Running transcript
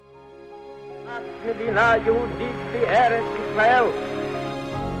A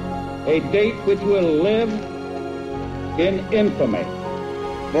date which will live in infamy.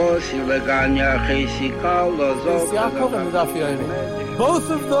 Both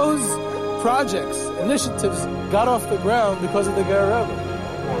of those projects, initiatives, got off the ground because of the Ghetto.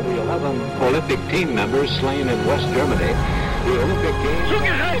 For the 11 Olympic team members slain in West Germany, the Olympic Games...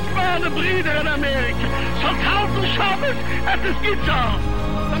 Zugerecht waren Brüder in Amerika. So 1000 Shabbos at this guitar.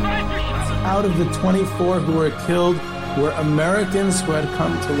 Out of the 24 who were killed were Americans who had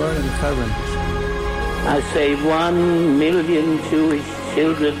come to learn in Hebron. I say 1 million Jewish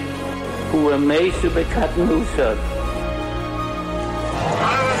children who were made to be cut loose.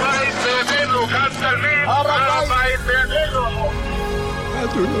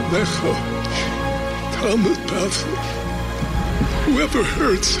 Whoever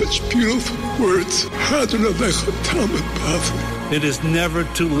heard such beautiful words? It is never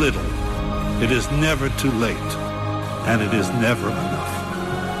too little. It is never too late. And it is never enough.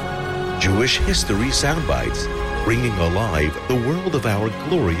 Jewish History Soundbites, bringing alive the world of our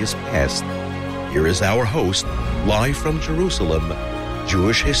glorious past. Here is our host, live from Jerusalem,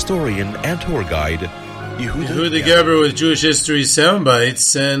 Jewish historian and tour guide, Yehuda Geber with Jewish History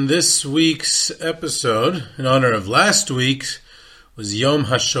Soundbites. And this week's episode, in honor of last week, was Yom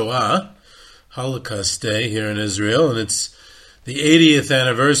HaShoah, Holocaust Day here in Israel, and it's the 80th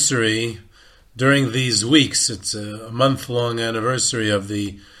anniversary during these weeks. It's a month-long anniversary of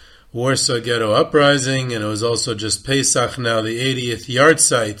the Warsaw Ghetto Uprising, and it was also just Pesach now, the 80th yard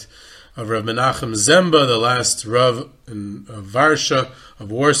site of Rav Menachem Zemba, the last Rav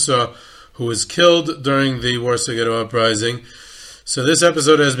of Warsaw, who was killed during the Warsaw Ghetto Uprising. So this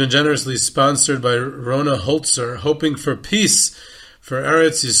episode has been generously sponsored by Rona Holzer, hoping for peace for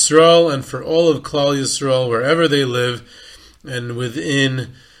Eretz Yisrael and for all of Klal Yisrael, wherever they live, and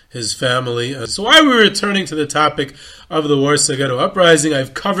within his family. So why are we returning to the topic of the Warsaw Ghetto Uprising?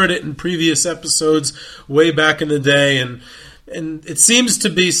 I've covered it in previous episodes way back in the day, and it seems to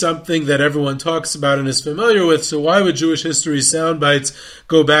be something that everyone talks about and is familiar with. So why would Jewish History Soundbites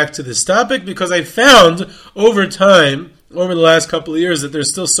go back to this topic? Because I found over time, over the last couple of years, that there's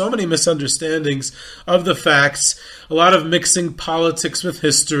still so many misunderstandings of the facts, a lot of mixing politics with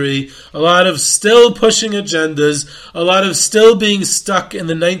history, a lot of still pushing agendas, a lot of still being stuck in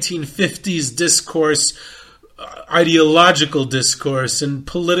the 1950s discourse, ideological discourse and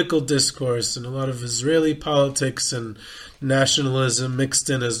political discourse, and a lot of Israeli politics and nationalism mixed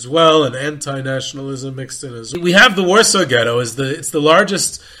in as well, and anti-nationalism mixed in as well. We have the Warsaw Ghetto. It's the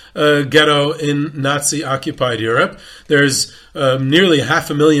largest ghetto in Nazi-occupied Europe. There's nearly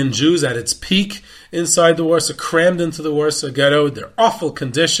 500,000 Jews at its peak inside the Warsaw, crammed into the Warsaw Ghetto. They're awful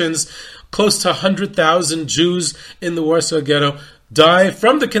conditions. Close to 100,000 Jews in the Warsaw Ghetto die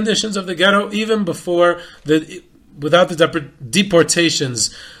from the conditions of the ghetto, even without the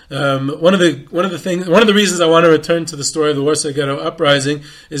deportations. One of the reasons I want to return to the story of the Warsaw Ghetto Uprising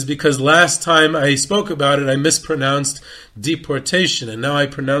is because last time I spoke about it, I mispronounced deportation, and now I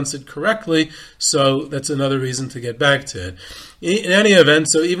pronounce it correctly, so that's another reason to get back to it. In any event,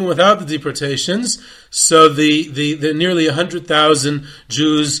 so even without the deportations, so the nearly 100,000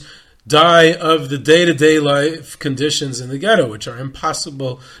 Jews die of the day-to-day life conditions in the ghetto, which are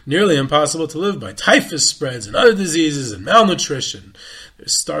nearly impossible to live by. Typhus spreads and other diseases and malnutrition.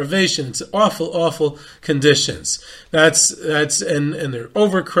 There's starvation. It's awful, awful conditions. And they're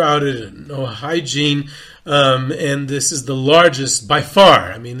overcrowded and no hygiene. And this is the largest by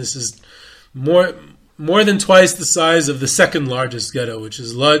far. I mean, this is more than twice the size of the second largest ghetto, which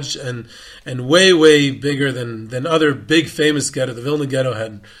is Lodz, and way, way bigger than other big famous ghetto. The Vilna Ghetto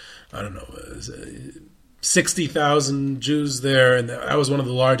had, 60,000 Jews there, and that was one of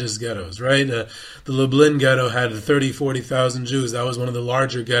the largest ghettos, right? The Lublin Ghetto had 30,000, 40,000 Jews. That was one of the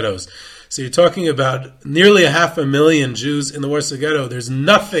larger ghettos. So you're talking about nearly 500,000 Jews in the Warsaw Ghetto. There's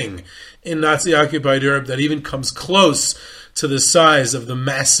nothing in Nazi-occupied Europe that even comes close to the size of the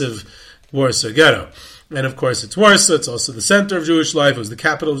massive Warsaw Ghetto. And of course, it's Warsaw. It's also the center of Jewish life. It was the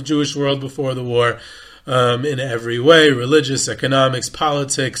capital of the Jewish world before the war. In every way, religious, economics,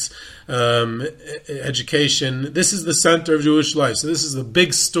 politics, education. This is the center of Jewish life. So this is the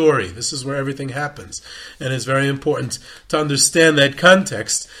big story. This is where everything happens. And it's very important to understand that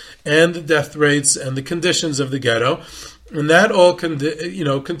context and the death rates and the conditions of the ghetto. And that all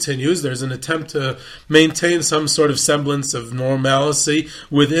continues. There's an attempt to maintain some sort of semblance of normalcy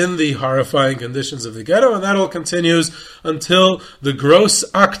within the horrifying conditions of the ghetto, and that all continues until the Gross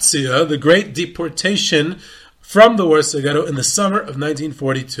Aktia, the great deportation from the Warsaw Ghetto in the summer of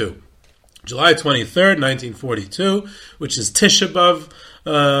 1942. July 23rd, 1942, which is Tisha B'Av,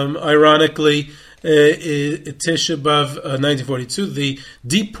 Ironically, Tisha B'Av 1942, the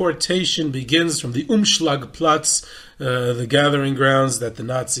deportation begins from the Umschlagplatz, the gathering grounds that the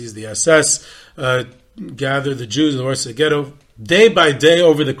Nazis, the SS, gather the Jews of the Warsaw Ghetto day by day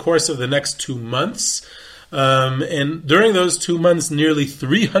over the course of the next 2 months. And during those 2 months, nearly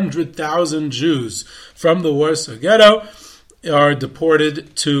 300,000 Jews from the Warsaw Ghetto are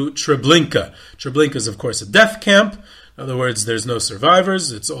deported to Treblinka. Treblinka is, of course, a death camp. In other words, there's no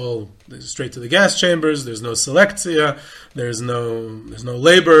survivors. It's all straight to the gas chambers. There's no selektia. There's no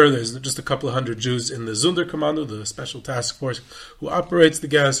labor. There's just a couple of hundred Jews in the Sonderkommando, the special task force who operates the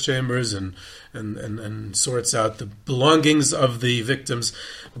gas chambers and sorts out the belongings of the victims.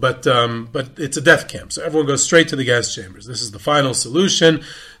 But it's a death camp, so everyone goes straight to the gas chambers. This is the final solution,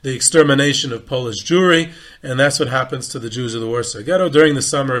 the extermination of Polish Jewry, and that's what happens to the Jews of the Warsaw Ghetto during the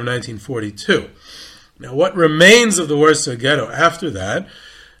summer of 1942. Now, what remains of the Warsaw Ghetto after that,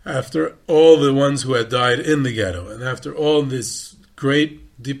 after all the ones who had died in the ghetto, and after all this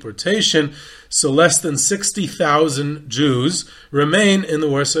great deportation, so less than 60,000 Jews remain in the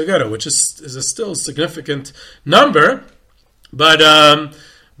Warsaw Ghetto, which is a still significant number, but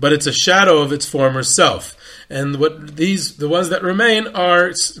it's a shadow of its former self. And the ones that remain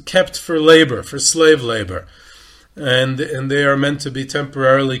are kept for labor, for slave labor. And they are meant to be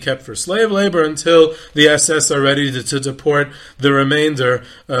temporarily kept for slave labor until the SS are ready to deport the remainder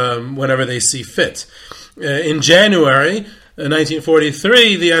whenever they see fit. In January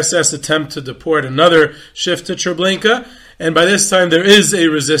 1943, the SS attempt to deport another shift to Treblinka, and by this time there is a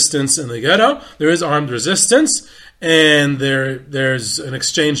resistance in the ghetto. There is armed resistance, and there's an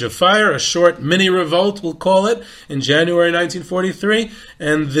exchange of fire, a short mini-revolt, we'll call it, in January 1943,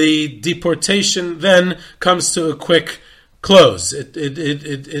 and the deportation then comes to a quick close.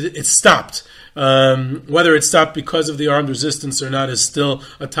 It stopped. Whether it stopped because of the armed resistance or not is still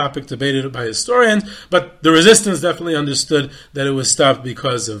a topic debated by historians, but the resistance definitely understood that it was stopped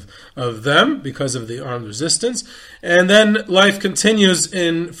because of them, because of the armed resistance. And then life continues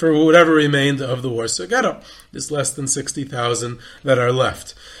for whatever remained of the Warsaw Ghetto. There's less than 60,000 that are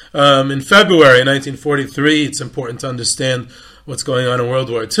left. In February 1943, it's important to understand what's going on in World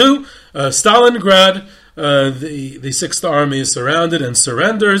War II. Stalingrad, the Sixth Army is surrounded and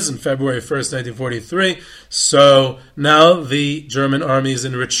surrenders on February 1st, 1943. So now the German army is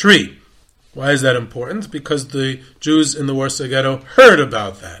in retreat. Why is that important? Because the Jews in the Warsaw Ghetto heard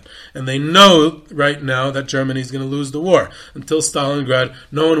about that. And they know right now that Germany is going to lose the war. Until Stalingrad,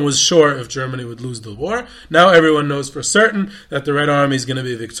 no one was sure if Germany would lose the war. Now everyone knows for certain that the Red Army is going to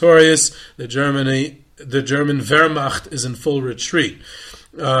be victorious. The German Wehrmacht is in full retreat.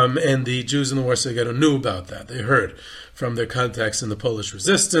 And the Jews in the Warsaw Ghetto knew about that. They heard from their contacts in the Polish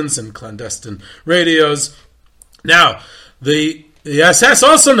resistance and clandestine radios. Now, the SS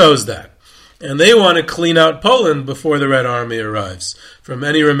also knows that. And they want to clean out Poland before the Red Army arrives from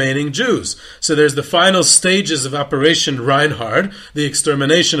any remaining Jews. So there's the final stages of Operation Reinhard, the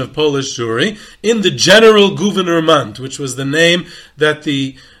extermination of Polish Jewry, in the General Gouvernement, which was the name that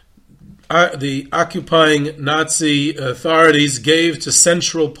the occupying Nazi authorities gave to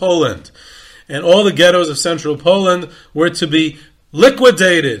central Poland. And all the ghettos of central Poland were to be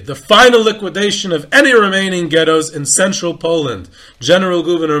liquidated, the final liquidation of any remaining ghettos in central Poland, General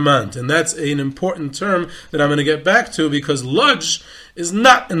Gouvernement. And that's an important term that I'm going to get back to because Lodz is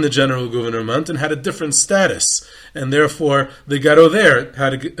not in the General Gouvernement and had a different status. And therefore, the ghetto there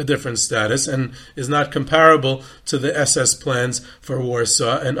had a different status and is not comparable to the SS plans for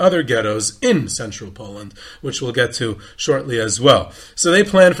Warsaw and other ghettos in central Poland, which we'll get to shortly as well. So they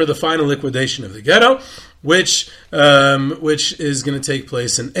plan for the final liquidation of the ghetto, which is going to take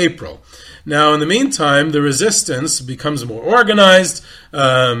place in April. Now, in the meantime, the resistance becomes more organized.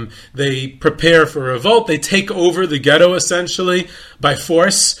 They prepare for revolt. They take over the ghetto, essentially, by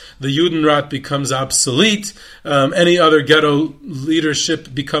force. The Judenrat becomes obsolete. Any other ghetto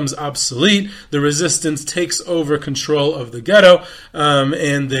leadership becomes obsolete. The resistance takes over control of the ghetto,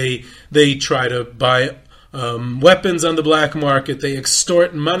 and they try to buy weapons on the black market. They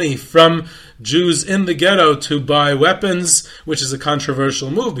extort money from Jews in the ghetto to buy weapons, which is a controversial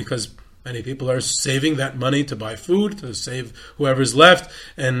move because many people are saving that money to buy food, to save whoever's left,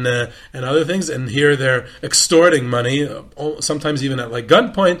 and other things. And here they're extorting money, sometimes even at like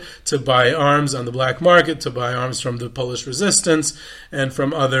gunpoint, to buy arms on the black market, to buy arms from the Polish resistance and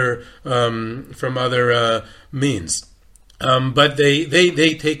from other means. But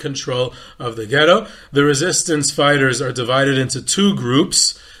they take control of the ghetto. The resistance fighters are divided into two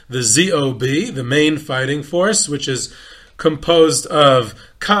groups. The ZOB, the main fighting force, which is composed of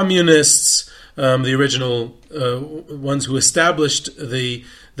communists, the original ones who established the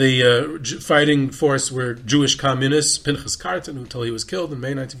fighting force were Jewish communists, Pinchas Kartan, until he was killed in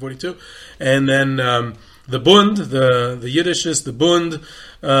May 1942, and then the Bund, the Yiddishists, the Bund,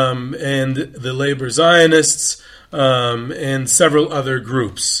 and the Labor Zionists, and several other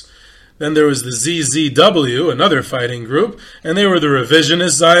groups. Then there was the ZZW, another fighting group, and they were the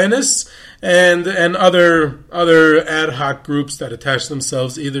revisionist Zionists, and other ad hoc groups that attached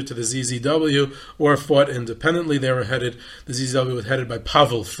themselves either to the ZZW or fought independently. The ZZW was headed by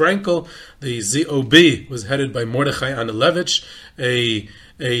Pavel Frankel. The ZOB was headed by Mordechai Anilevich, a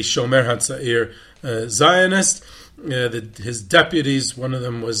Shomer HaTzair Zionist. His deputies, one of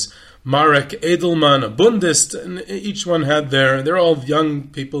them was Marek Edelman, a Bundist, and each one had they're all young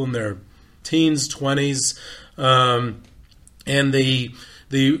people in their teens, 20s, and the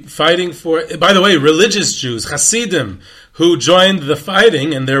fighting for, by the way, religious Jews, Hasidim, who joined the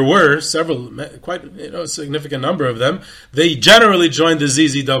fighting, and there were several, quite a significant number of them. They generally joined the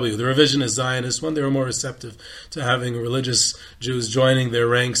ZZW, the revisionist Zionist one. They were more receptive to having religious Jews joining their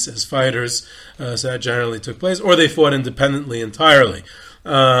ranks as fighters, so that generally took place. Or they fought independently entirely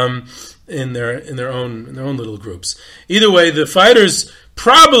in their own little groups. Either way, the fighters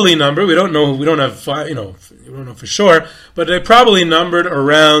probably numbered, we don't know for sure, but they probably numbered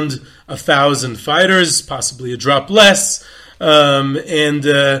around 1,000 fighters, possibly a drop less, and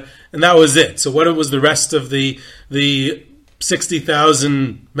that was it. So what was the rest of the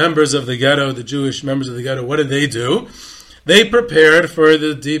 60,000 members of the ghetto, the Jewish members of the ghetto? What did they do? They prepared for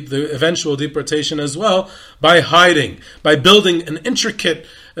the eventual deportation as well by hiding, by building an intricate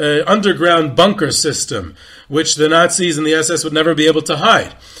underground bunker system, which the Nazis and the SS would never be able to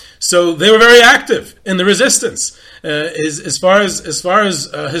hide. So they were very active in the resistance. As far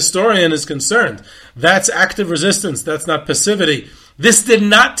as a historian is concerned, that's active resistance. That's not passivity. This did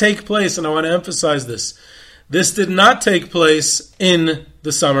not take place, and I want to emphasize this. This did not take place in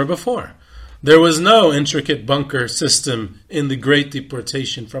the summer before. There was no intricate bunker system in the Great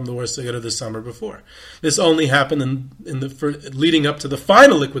Deportation from the Warsaw Ghetto the summer before. This only happened leading up to the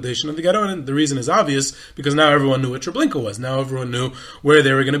final liquidation of the ghetto, and the reason is obvious, because now everyone knew what Treblinka was. Now everyone knew where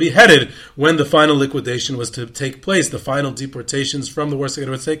they were going to be headed when the final liquidation was to take place, the final deportations from the Warsaw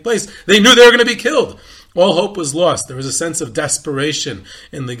Ghetto would take place. They knew they were going to be killed. All hope was lost. There was a sense of desperation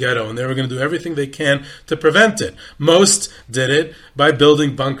in the ghetto, and they were going to do everything they can to prevent it. Most did it by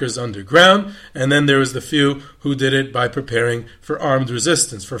building bunkers underground, and then there was the few who did it by preparing for armed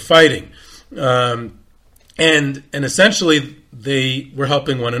resistance, for fighting. And essentially, they were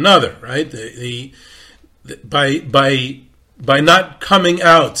helping one another, right? By not coming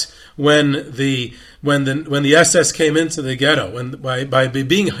out when the SS came into the ghetto, by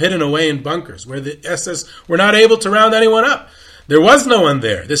being hidden away in bunkers where the SS were not able to round anyone up. There was no one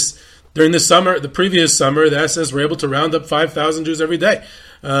there. During the previous summer, the SS were able to round up 5,000 Jews every day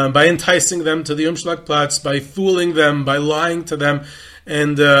by enticing them to the Umschlagplatz, by fooling them, by lying to them,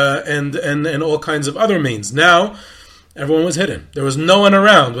 and all kinds of other means. Now, everyone was hidden. There was no one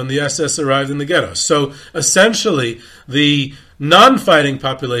around when the SS arrived in the ghetto. So essentially, the non-fighting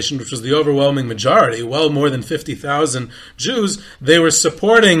population, which was the overwhelming majority, well more than 50,000 Jews, they were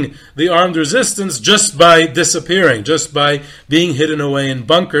supporting the armed resistance just by disappearing, just by being hidden away in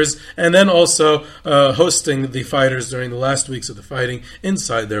bunkers, and then also hosting the fighters during the last weeks of the fighting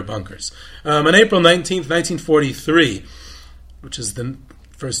inside their bunkers. On April 19th, 1943, which is the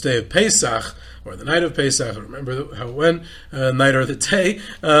first day of Pesach, or the night of Pesach, I don't remember how it went, night or the day,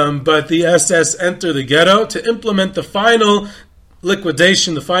 but the SS entered the ghetto to implement the final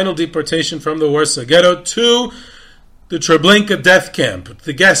liquidation, the final deportation from the Warsaw Ghetto to the Treblinka death camp,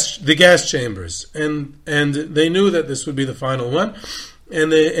 the gas chambers, and they knew that this would be the final one,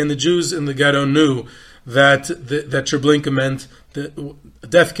 and the Jews in the ghetto knew that Treblinka meant the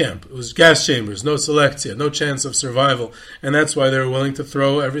death camp. It was gas chambers, no selektia, no chance of survival, and that's why they were willing to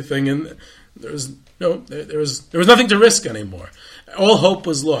throw everything in. There was nothing to risk anymore. All hope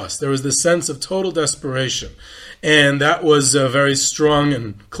was lost. There was this sense of total desperation, and that was a very strong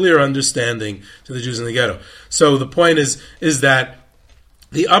and clear understanding to the Jews in the ghetto. So the point is that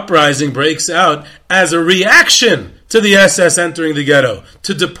the uprising breaks out as a reaction to the SS entering the ghetto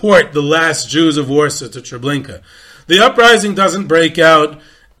to deport the last Jews of Warsaw to Treblinka. The uprising doesn't break out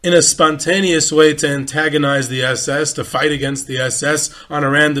in a spontaneous way to antagonize the SS, to fight against the SS on a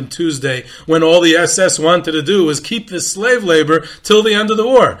random Tuesday, when all the SS wanted to do was keep this slave labor till the end of the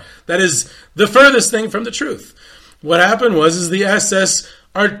war. That is the furthest thing from the truth. What happened was the SS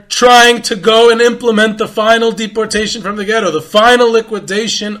are trying to go and implement the final deportation from the ghetto, the final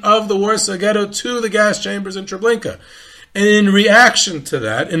liquidation of the Warsaw Ghetto to the gas chambers in Treblinka. And in reaction to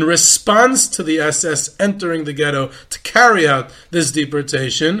that, in response to the SS entering the ghetto to carry out this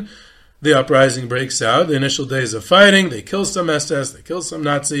deportation, the uprising breaks out. The initial days of fighting, they kill some SS, they kill some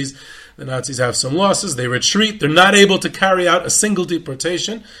Nazis. The Nazis have some losses. They retreat. They're not able to carry out a single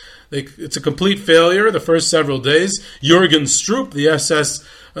deportation. It's a complete failure the first several days. Jürgen Stroop, the SS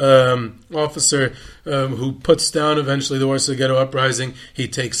officer who puts down eventually the Warsaw Ghetto Uprising, he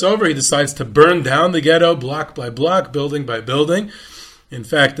takes over. He decides to burn down the ghetto block by block, building by building. In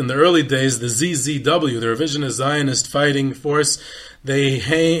fact, in the early days, the ZZW, the Revisionist Zionist Fighting Force,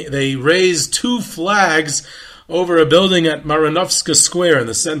 they raised 2 flags over a building at Marinovska Square in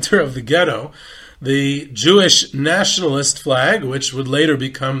the center of the ghetto. The Jewish nationalist flag, which would later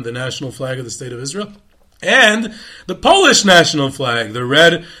become the national flag of the State of Israel, and the Polish national flag, the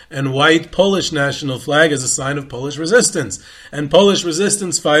red and white Polish national flag, as a sign of Polish resistance. And Polish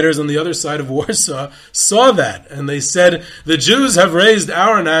resistance fighters on the other side of Warsaw saw that, and they said, the Jews have raised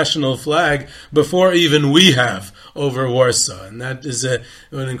our national flag before even we have over Warsaw. And that is an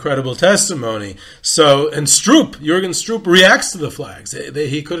incredible testimony. So, and Jürgen Stroop reacts to the flags.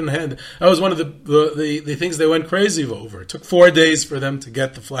 He couldn't handle. That was one of the things they went crazy over. It took 4 days for them to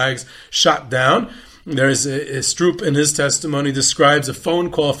get the flags shot down. There's a Stroop in his testimony describes a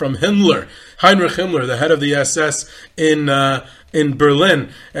phone call from Himmler, Heinrich Himmler, the head of the SS in Berlin,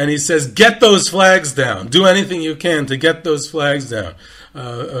 and he says, "Get those flags down. Do anything you can to get those flags down."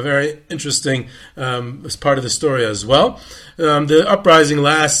 A very interesting part of the story as well. The uprising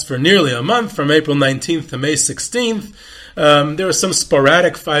lasts for nearly a month, from April 19th to May 16th. There was some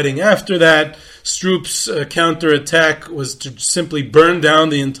sporadic fighting after that. Stroop's counterattack was to simply burn down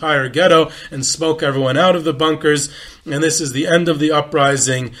the entire ghetto and smoke everyone out of the bunkers. And this is the end of the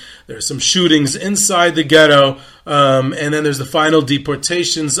uprising. There's some shootings inside the ghetto. And then there's the final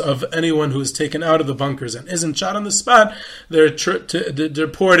deportations of anyone who is taken out of the bunkers and isn't shot on the spot. They're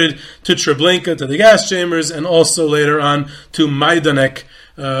deported to Treblinka, to the gas chambers, and also later on to Majdanek,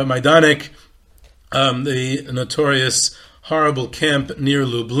 the notorious horrible camp near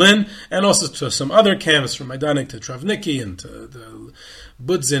Lublin, and also to some other camps from Majdanek to Travniki and to the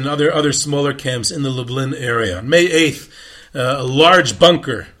Budzin, other smaller camps in the Lublin area. On May 8th, a large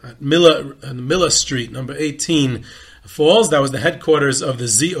bunker at Mila Street, number 18, falls. That was the headquarters of the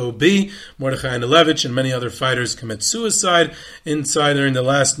ZOB. Mordechai Anilevich and many other fighters commit suicide inside during the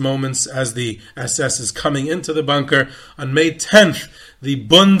last moments as the SS is coming into the bunker. On May 10th, the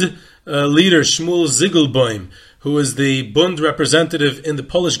Bund leader Shmuel Zigelboim, who is the Bund representative in the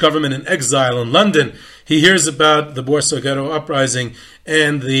Polish government in exile in London, he hears about the Warsaw Ghetto Uprising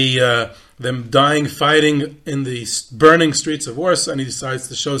and them dying fighting in the burning streets of Warsaw, and he decides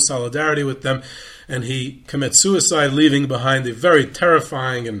to show solidarity with them, and he commits suicide, leaving behind a very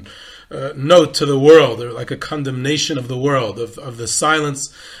terrifying and note to the world, or like a condemnation of the world, of the silence,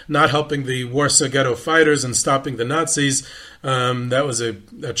 not helping the Warsaw Ghetto fighters and stopping the Nazis.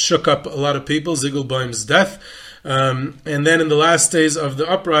 That shook up a lot of people, Zigelboim's death. And then in the last days of the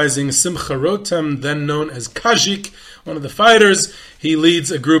uprising, Simcha Rotem, then known as Kazik, one of the fighters, he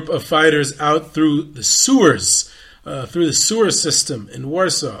leads a group of fighters out through the sewer system in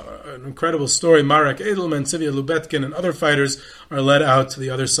Warsaw. An incredible story. Marek Edelman, Sivia Lubetkin, and other fighters are led out to the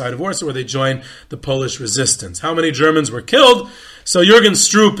other side of Warsaw, where they join the Polish resistance. How many Germans were killed? So Jürgen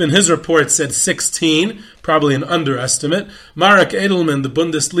Stroop, in his report, said 16, probably an underestimate. Marek Edelman, the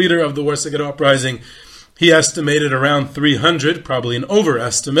Bundist leader of the Warsaw Ghetto Uprising, he estimated around 300, probably an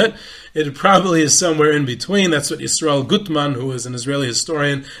overestimate. It probably is somewhere in between. That's what Yisrael Gutman, who is an Israeli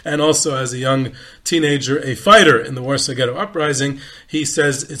historian and also as a young teenager a fighter in the Warsaw Ghetto Uprising, he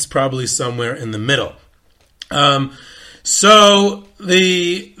says it's probably somewhere in the middle. So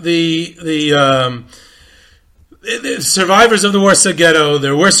the survivors of the Warsaw Ghetto,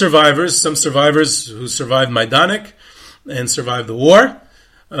 there were survivors, some survivors who survived Majdanek and survived the war.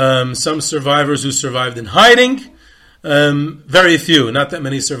 Some survivors who survived in hiding, very few, not that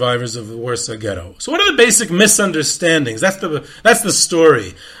many survivors of the Warsaw Ghetto. So what are the basic misunderstandings? That's the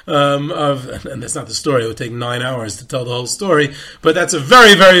story and that's not the story. It would take 9 hours to tell the whole story, but that's a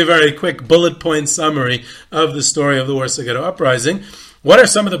very, very, very quick bullet point summary of the story of the Warsaw Ghetto Uprising. What are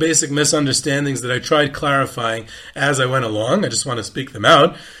some of the basic misunderstandings that I tried clarifying as I went along? I just want to speak them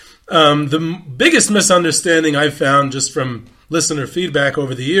out. The biggest misunderstanding I found just from listener feedback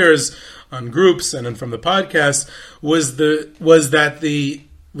over the years on groups and from the podcast was that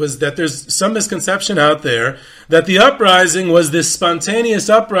there's some misconception out there that the uprising was this spontaneous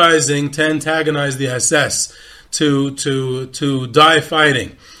uprising to antagonize the SS, to die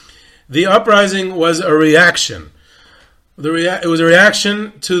fighting. The uprising was a reaction. It was a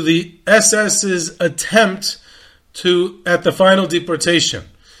reaction to the SS's attempt at the final deportation.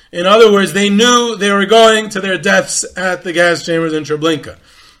 In other words, they knew they were going to their deaths at the gas chambers in Treblinka.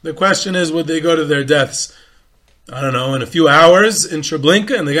 The question is, would they go to their deaths, I don't know, in a few hours in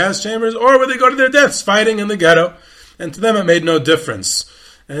Treblinka in the gas chambers, or would they go to their deaths fighting in the ghetto? And to them it made no difference.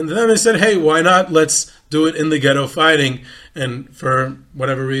 And then they said, hey, why not? Let's do it in the ghetto fighting. And for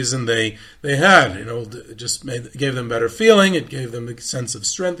whatever reason they had, it just gave them better feeling. It gave them a sense of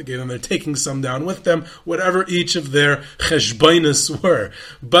strength. It gave them they're taking some down with them, whatever each of their cheshbainis were.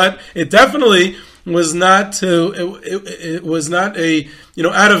 But it definitely was not it was not a,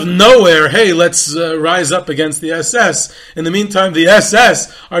 out of nowhere, hey, let's rise up against the SS. In the meantime, the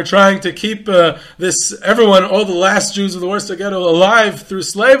SS are trying to keep all the last Jews of the Warsaw Ghetto alive through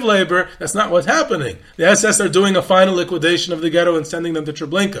slave labor. That's not what's happening. The SS are doing a final liquidation of the ghetto and sending them to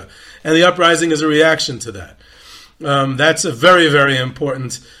Treblinka. And the uprising is a reaction to that. That's a very, very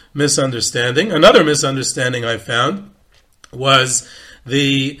important misunderstanding. Another misunderstanding I found was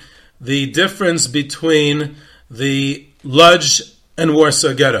the difference between the Lodz and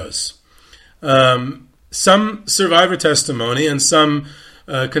Warsaw ghettos. Some survivor testimony and some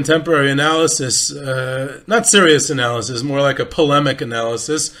contemporary analysis, not serious analysis, more like a polemic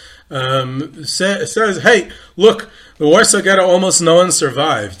analysis, says, hey, look, the Warsaw ghetto almost no one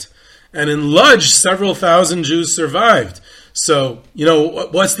survived. And in Lodz, several thousand Jews survived. So,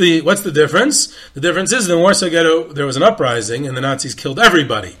 what's the difference? The difference is in the Warsaw ghetto, there was an uprising and the Nazis killed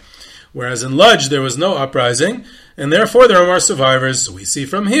everybody. Whereas in Lodz, there was no uprising, and therefore there are more survivors. So we see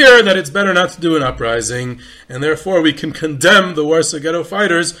from here that it's better not to do an uprising, and therefore we can condemn the Warsaw Ghetto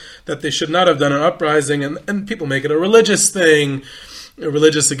fighters that they should not have done an uprising, and people make it a religious thing,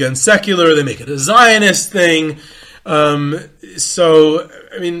 religious against secular, they make it a Zionist thing. First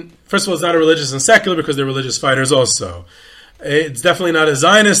of all, it's not a religious and secular because they're religious fighters also. It's definitely not a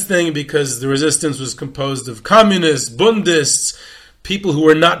Zionist thing because the resistance was composed of communists, Bundists, people who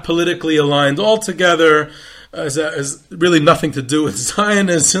were not politically aligned altogether, has really nothing to do with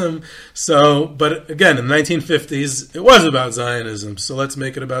Zionism. So, but again, in the 1950s, it was about Zionism. So let's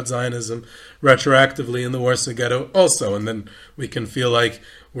make it about Zionism retroactively in the Warsaw Ghetto also, and then we can feel like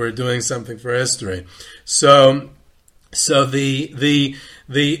we're doing something for history. So the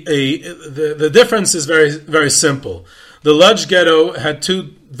difference is very, very simple. The Lodz Ghetto had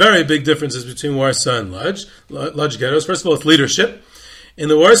two very big differences between Warsaw and Lodz ghettos. First of all, it's leadership. In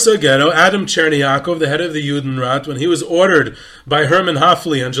the Warsaw Ghetto, Adam Cherniakov, the head of the Judenrat, when he was ordered by Hermann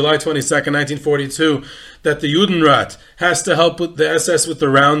Hoffli on July 22nd, 1942, that the Judenrat has to help with the SS with the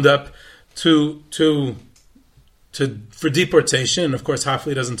roundup for deportation. And of course,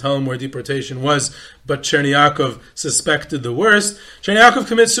 Hoffli doesn't tell him where deportation was, but Cherniakov suspected the worst. Cherniakov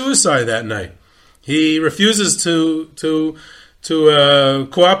commits suicide that night. He refuses to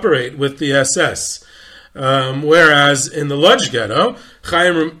cooperate with the SS. Whereas in the Lodz Ghetto,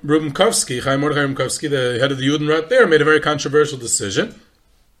 Chaim Mordechai Rubinkovsky, the head of the Judenrat there, made a very controversial decision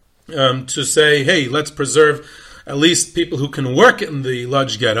to say, hey, let's preserve at least people who can work in the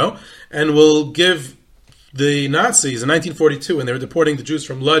Lodz Ghetto, and we'll give the Nazis in 1942, when they were deporting the Jews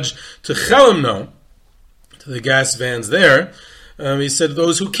from Lodz to Chelimno, to the gas vans there, he said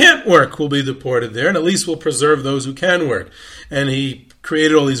those who can't work will be deported there, and at least we'll preserve those who can work. And he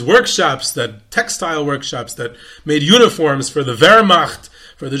created all these workshops, textile workshops that made uniforms for the Wehrmacht,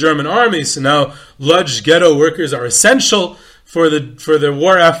 for the German army. So now Lodz ghetto workers are essential for the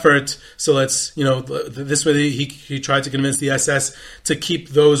war effort. So let's, this way he tried to convince the SS to keep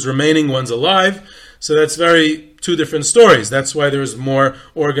those remaining ones alive. So that's two different stories. That's why there's more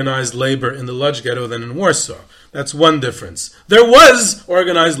organized labor in the Lodz ghetto than in Warsaw. That's one difference. There was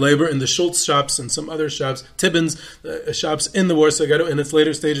organized labor in the Schultz shops and some other shops, Tibbins shops in the Warsaw Ghetto in its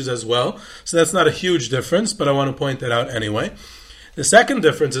later stages as well. So that's not a huge difference, but I want to point that out anyway. The second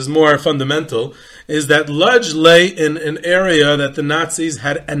difference is more fundamental, is that Lodz lay in an area that the Nazis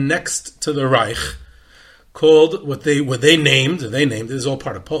had annexed to the Reich, called what they named, it is all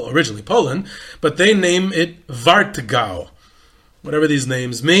part of originally Poland, but they name it Wartgau, whatever these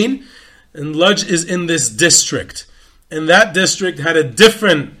names mean. And Lodz is in this district. And that district had a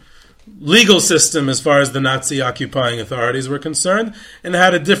different legal system as far as the Nazi occupying authorities were concerned, and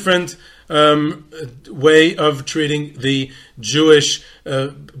had a different way of treating the Jewish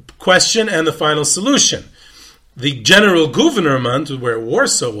question and the final solution. The general gouvernement, where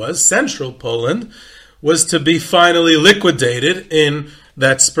Warsaw was, central Poland, was to be finally liquidated in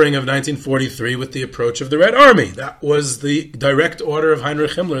that spring of 1943 with the approach of the Red Army. That was the direct order of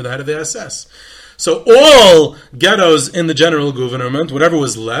Heinrich Himmler, the head of the SS. So all ghettos in the general government, whatever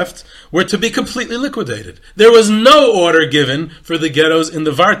was left, were to be completely liquidated. There was no order given for the ghettos in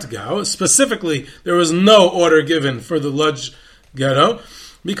the Wartgau. Specifically, there was no order given for the Lodz ghetto,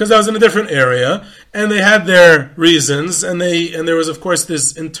 because that was in a different area, and they had their reasons, and there was, of course,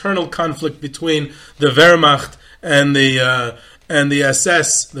 this internal conflict between the Wehrmacht and the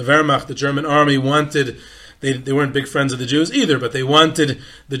SS. The Wehrmacht, the German army, wanted... They weren't big friends of the Jews either, but they wanted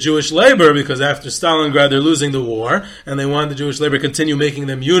the Jewish labor, because after Stalingrad they're losing the war, and they wanted the Jewish labor to continue making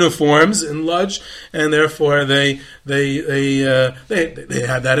them uniforms in Lodz, and therefore they had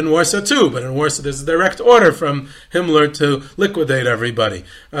that in Warsaw too. But in Warsaw there's a direct order from Himmler to liquidate everybody.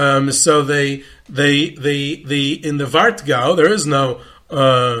 So they in the Wartgau there is no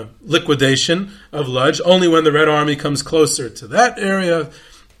liquidation of Lodz, only when the Red Army comes closer to that area.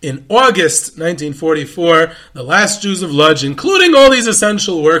 In August 1944, the last Jews of Lodz, including all these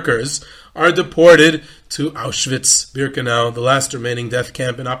essential workers, are deported to Auschwitz-Birkenau, the last remaining death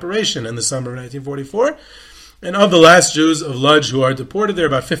camp in operation in the summer of 1944. And of the last Jews of Lodz who are deported there,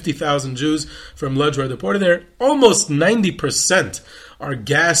 about 50,000 Jews from Lodz who are deported there, almost 90% are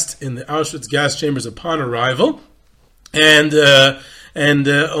gassed in the Auschwitz gas chambers upon arrival, and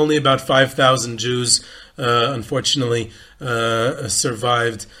only about 5,000 Jews unfortunately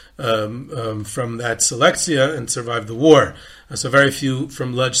survived from that selektia and survived the war. So very few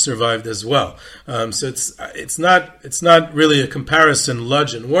from Lodz survived as well. So it's not really a comparison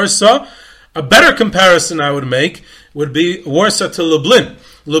Lodz and Warsaw. A better comparison I would make would be Warsaw to Lublin.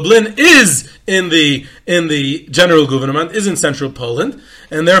 Lublin is in the general government, is in central Poland,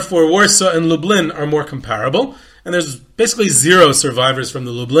 and therefore Warsaw and Lublin are more comparable. And there's basically zero survivors from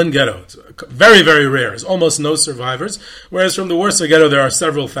the Lublin ghetto. It's very, very rare. There's almost no survivors. Whereas from the Warsaw ghetto, there are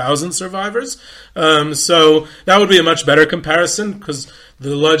several thousand survivors. So that would be a much better comparison, because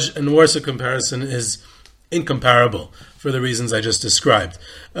the Lodz and Warsaw comparison is incomparable for the reasons I just described.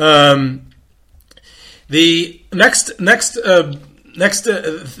 The next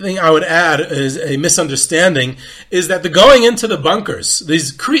thing I would add is a misunderstanding, is that the going into the bunkers,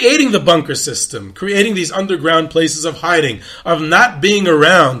 creating the bunker system, creating these underground places of hiding, of not being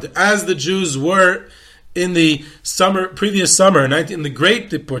around, as the Jews were in the previous summer, in the Great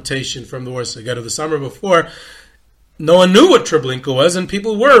Deportation from the Warsaw Ghetto, the summer before, no one knew what Treblinka was, and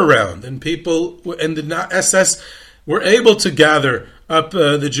people were around, and the SS were able to gather up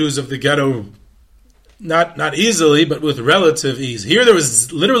the Jews of the ghetto. Not easily, but with relative ease. Here there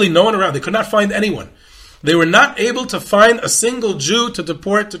was literally no one around. They could not find anyone. They were not able to find a single Jew to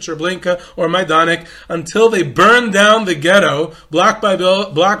deport to Treblinka or Majdanek until they burned down the ghetto, block by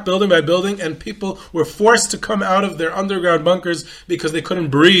block, building by building, and people were forced to come out of their underground bunkers because they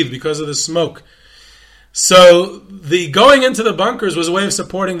couldn't breathe because of the smoke. So the going into the bunkers was a way of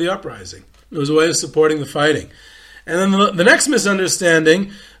supporting the uprising. It was a way of supporting the fighting. And then the next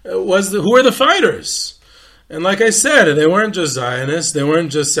misunderstanding was who are the fighters? And like I said, they weren't just Zionists, they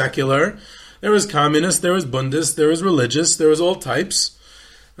weren't just secular. There was communist, there was Bundist, there was religious, there was all types.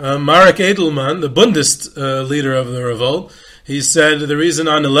 Marek Edelman, the Bundist leader of the revolt, he said the reason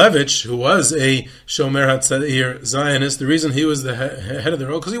Anilevich, who was a Shomer HaTzair Zionist, the reason he was the head of the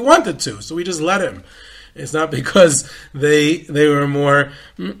revolt, because he wanted to, so we just let him. It's not because they were more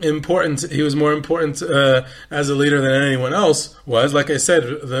important. He was more important as a leader than anyone else was. Like I said,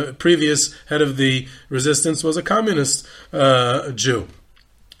 the previous head of the resistance was a communist Jew.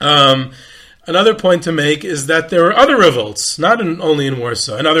 Another point to make is that there were other revolts, not only in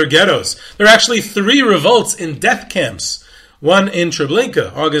Warsaw, in other ghettos. There are actually 3 revolts in death camps. One in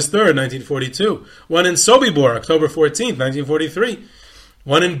Treblinka, August 3rd, 1942. One in Sobibor, October 14th, 1943.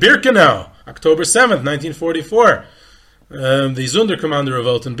 One in Birkenau, October 7th, 1944. The Sonderkommando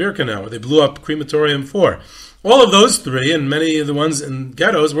revolt in Birkenau, where they blew up Crematorium 4. All of those 3, and many of the ones in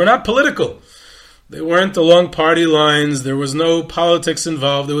ghettos, were not political. They weren't along party lines. There was no politics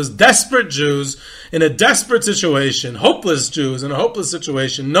involved. There was desperate Jews in a desperate situation, hopeless Jews in a hopeless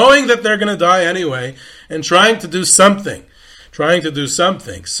situation, knowing that they're going to die anyway, and trying to do something.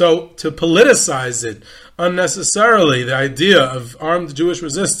 So to politicize it unnecessarily, the idea of armed Jewish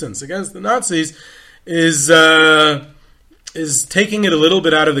resistance against the Nazis is taking it a little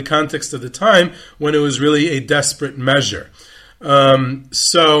bit out of the context of the time when it was really a desperate measure.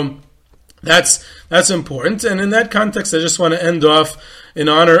 So that's important. And in that context, I just want to end off in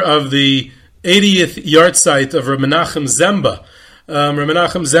honor of the 80th yahrzeit of Reb Menachem Zemba. Reb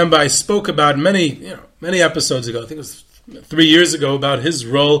Menachem Zemba, I spoke about many episodes ago. I think it was 3 years ago, about his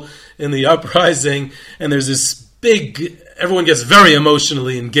role in the Uprising, and there's this everyone gets very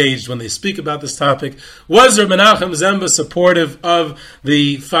emotionally engaged when they speak about this topic. Was Reb Menachem Zemba supportive of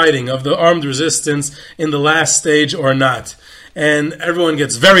the fighting, of the armed resistance in the last stage or not? And everyone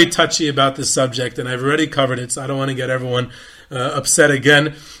gets very touchy about this subject, and I've already covered it, so I don't want to get everyone upset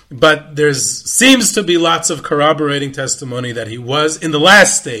again. But there seems to be lots of corroborating testimony that he was in the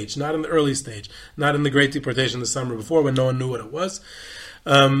last stage, not in the early stage, not in the Great Deportation the summer before when no one knew what it was.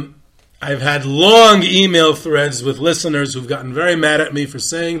 I've had long email threads with listeners who've gotten very mad at me for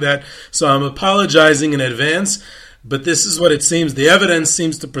saying that, so I'm apologizing in advance, but this is what it seems. The evidence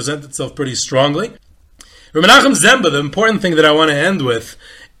seems to present itself pretty strongly. Reb Menachem Zemba, the important thing that I want to end with,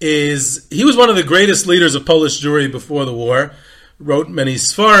 is he was one of the greatest leaders of Polish Jewry before the war, wrote many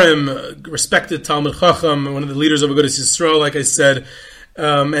Sfarim, respected Talmud Chacham, one of the leaders of Agudas Yisrael, like I said,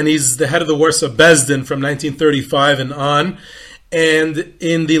 and he's the head of the Warsaw Bezdin from 1935 and on. And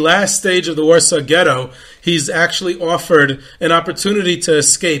in the last stage of the Warsaw Ghetto, he's actually offered an opportunity to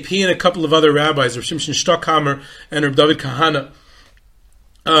escape. He and a couple of other rabbis, Reb Shimshon Stockhammer and Reb David Kahana,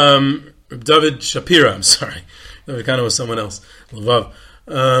 Reb David Shapiro, David Kahana was someone else, Lvav.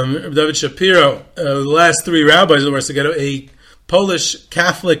 Reb David Shapiro, the last three rabbis of the Warsaw Ghetto, a Polish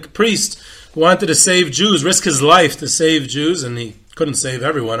Catholic priest who wanted to save Jews, risk his life to save Jews, and he couldn't save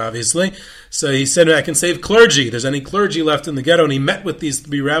everyone, obviously. So he said, I can save clergy. There's any clergy left in the ghetto. And he met with these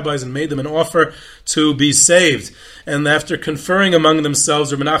three rabbis and made them an offer to be saved. And after conferring among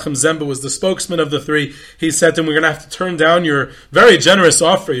themselves, Reb Menachem Zemba was the spokesman of the three. He said to them, we're going to have to turn down your very generous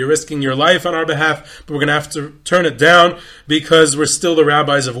offer. You're risking your life on our behalf, but we're going to have to turn it down because we're still the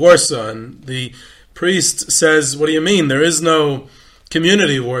rabbis of Warsaw. And the priest says, what do you mean? There is no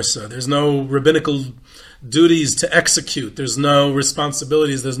community of Warsaw. There's no rabbinical duties to execute. There's no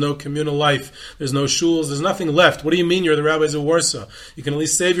responsibilities. There's no communal life. There's no shuls. There's nothing left. What do you mean you're the rabbis of Warsaw? You can at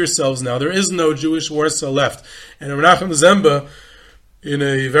least save yourselves now. There is no Jewish Warsaw left. And Reb Menachem Zemba, in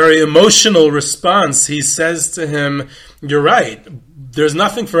a very emotional response, he says to him, you're right. There's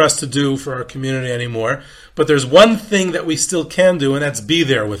nothing for us to do for our community anymore, but there's one thing that we still can do, and that's be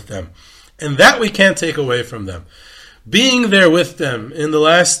there with them. And that we can't take away from them. Being there with them in the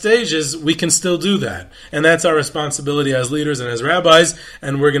last stages, we can still do that. And that's our responsibility as leaders and as rabbis,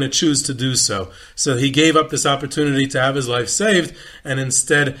 and we're going to choose to do so. So he gave up this opportunity to have his life saved, and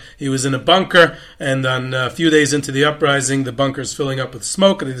instead he was in a bunker, and on a few days into the uprising, the bunker is filling up with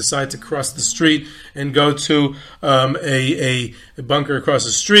smoke, and they decide to cross the street and go to a bunker across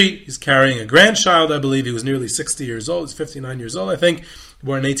the street. He's carrying a grandchild, I believe. He was nearly 60 years old. He's 59 years old, I think,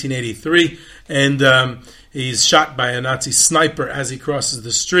 born in 1883, and he's shot by a Nazi sniper as he crosses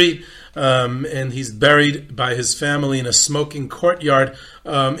the street, and he's buried by his family in a smoking courtyard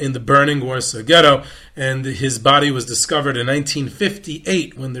in the burning Warsaw Ghetto. And his body was discovered in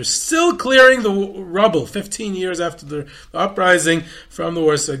 1958 when they're still clearing the rubble. 15 years after the uprising from the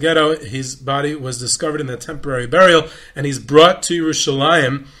Warsaw Ghetto, his body was discovered in a temporary burial, and he's brought to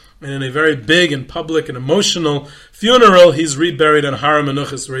Yerushalayim. And in a very big and public and emotional funeral, he's reburied on Har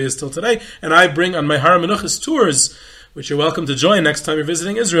HaMenuchos, where he is till today. And I bring on my Har HaMenuchos tours, which you're welcome to join next time you're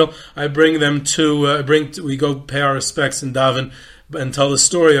visiting Israel, I bring them to, we go pay our respects in Davin and tell the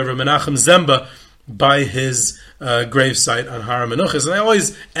story of Reb Menachem Zemba by his gravesite on Har HaMenuchos. And I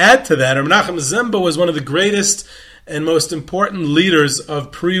always add to that, Reb Menachem Zemba was one of the greatest and most important leaders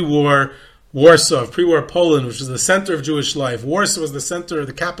of pre-war Warsaw, pre-war Poland, which was the center of Jewish life. Warsaw was the center,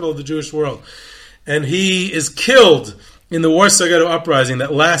 the capital of the Jewish world. And he is killed in the Warsaw Ghetto Uprising,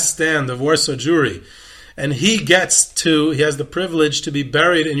 that last stand of Warsaw Jewry. And he has the privilege to be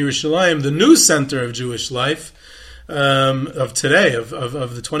buried in Yerushalayim, the new center of Jewish life of today, of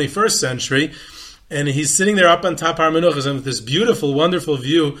the 21st century. And he's sitting there up on top Har HaMenuchos and with this beautiful, wonderful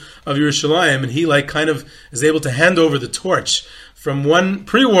view of Yerushalayim, and he is able to hand over the torch from one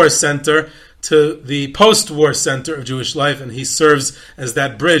pre-war center to the post-war center of Jewish life, and he serves as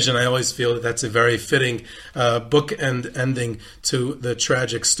that bridge, and I always feel that that's a very fitting bookend ending to the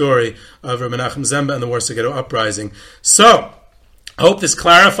tragic story of Reb Menachem Zemba and the Warsaw Ghetto Uprising. So, I hope this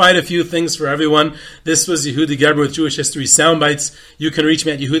clarified a few things for everyone. This was Yehudi Geber with Jewish History Soundbites. You can reach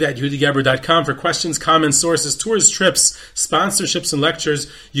me at yehuda@yehudigeber.com for questions, comments, sources, tours, trips, sponsorships, and lectures.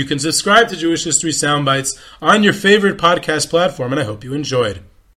 You can subscribe to Jewish History Soundbites on your favorite podcast platform, and I hope you enjoyed.